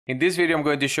In this video, I'm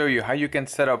going to show you how you can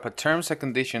set up a terms and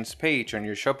conditions page on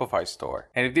your Shopify store.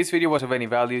 And if this video was of any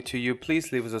value to you,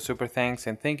 please leave us a super thanks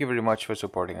and thank you very much for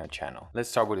supporting our channel. Let's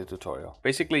start with the tutorial.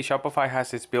 Basically, Shopify has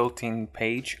this built-in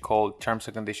page called Terms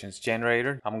and Conditions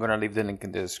Generator. I'm going to leave the link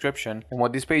in the description. And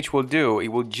what this page will do, it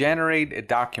will generate a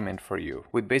document for you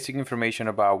with basic information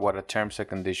about what a terms and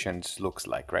conditions looks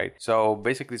like, right? So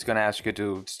basically, it's going to ask you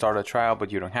to start a trial,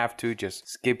 but you don't have to. Just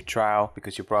skip trial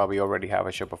because you probably already have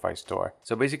a Shopify store.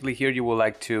 So basically here you will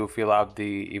like to fill out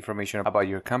the information about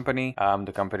your company,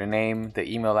 the company name, the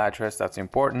email address. That's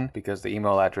important because the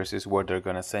email address is where they're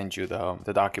going to send you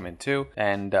the document to,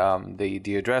 and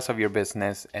the address of your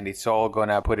business, and it's all going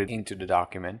to put it into the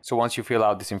document. So once you fill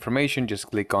out this information, just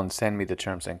click on send me the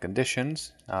terms and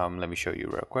conditions. Let me show you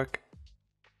real quick.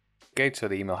 Okay, so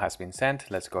the email has been sent.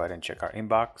 Let's go ahead and check our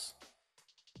inbox.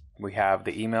 We have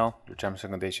the email, the terms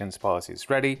and conditions policy is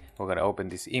ready. We're going to open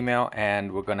this email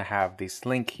and we're going to have this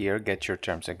link here, get your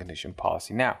terms and condition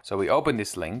policy now. So we open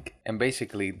this link and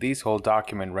basically this whole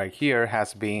document right here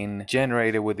has been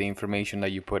generated with the information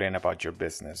that you put in about your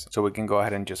business. So we can go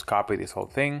ahead and just copy this whole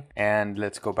thing and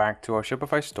let's go back to our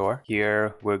Shopify store.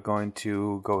 Here we're going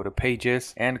to go to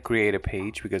pages and create a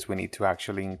page because we need to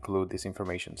actually include this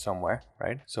information somewhere,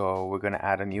 right? So we're going to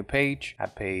add a new page,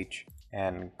 add page,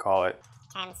 and call it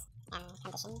terms and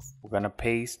conditions. We're gonna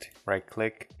paste, right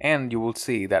click, and you will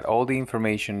see that all the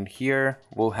information here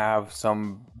will have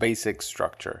some basic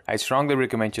structure. I strongly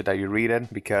recommend you that you read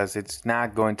it because it's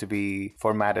not going to be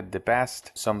formatted the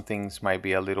best. Some things might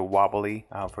be a little wobbly.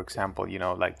 For example,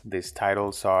 like these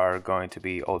titles are going to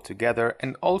be all together.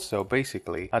 And also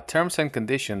basically a terms and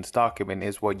conditions document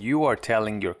is what you are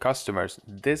telling your customers.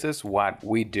 This is what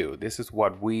we do. This is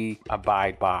what we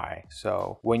abide by.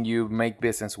 So when you make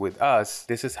business with us,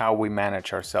 this is how we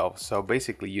manage ourselves. So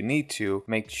basically you need to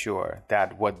make sure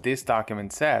that what this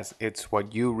document says, it's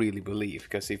what you really believe.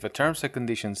 Because if a terms and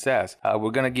conditions says we're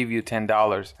gonna give you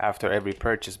 $10 after every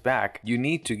purchase back, you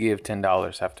need to give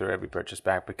 $10 after every purchase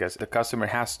back because the customer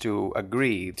has to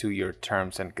agree to your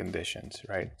terms and conditions,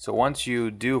 right? So once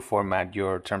you do format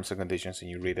your terms and conditions and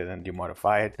you read it and you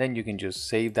modify it, then you can just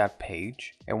save that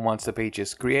page. And once the page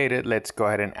is created, let's go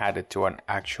ahead and add it to an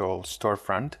actual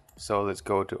storefront. So let's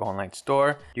go to online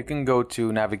store. You can go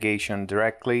to navigation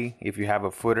directly if you have a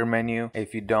footer menu.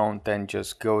 If you don't, then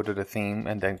just go to the theme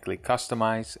and then click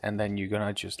customize, and then you're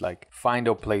gonna just like find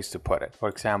a place to put it. For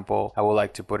example, I would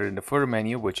like to put it in the footer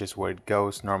menu, which is where it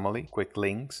goes normally. Quick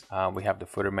links. We have the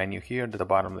footer menu here to the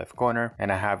bottom left corner,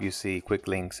 and I have you see quick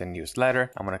links and newsletter.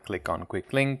 I'm gonna click on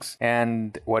quick links,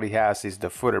 and what it has is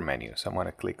the footer menu. So I'm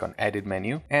gonna click on edit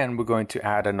menu, and we're going to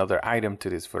add another item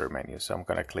to this footer menu. So I'm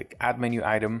gonna click add menu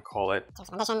item, call it,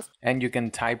 and you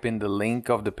can type in the link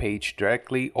of the page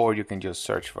directly, or you can just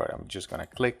search for it. I'm just gonna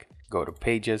click, go to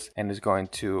pages, and it's going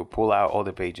to pull out all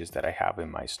the pages that I have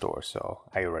in my store. So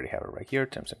I already have it right here,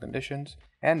 terms and conditions,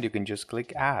 and you can just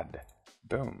click add.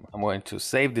 Boom. I'm going to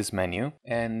save this menu,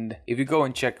 and if you go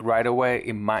and check right away,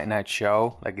 it might not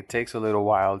show. Like it takes a little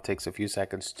while, it takes a few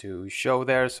seconds to show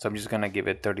there. So I'm just gonna give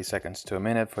it 30 seconds to a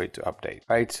minute for it to update.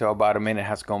 All right, so about a minute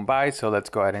has gone by. So let's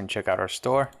go ahead and check out our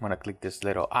store. I'm gonna click this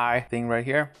little eye thing right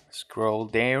here, scroll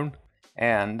down.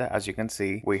 And as you can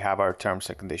see, we have our terms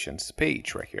and conditions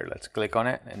page right here. Let's click on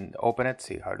it and open it,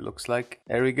 see how it looks like.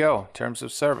 There we go, terms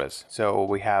of service. So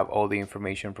we have all the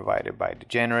information provided by the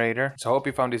generator. So I hope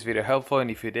you found this video helpful, and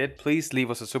if you did, please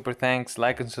leave us a super thanks,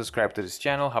 like and subscribe to this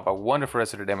channel. Have a wonderful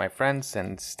rest of the day, my friends,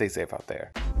 and stay safe out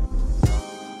there.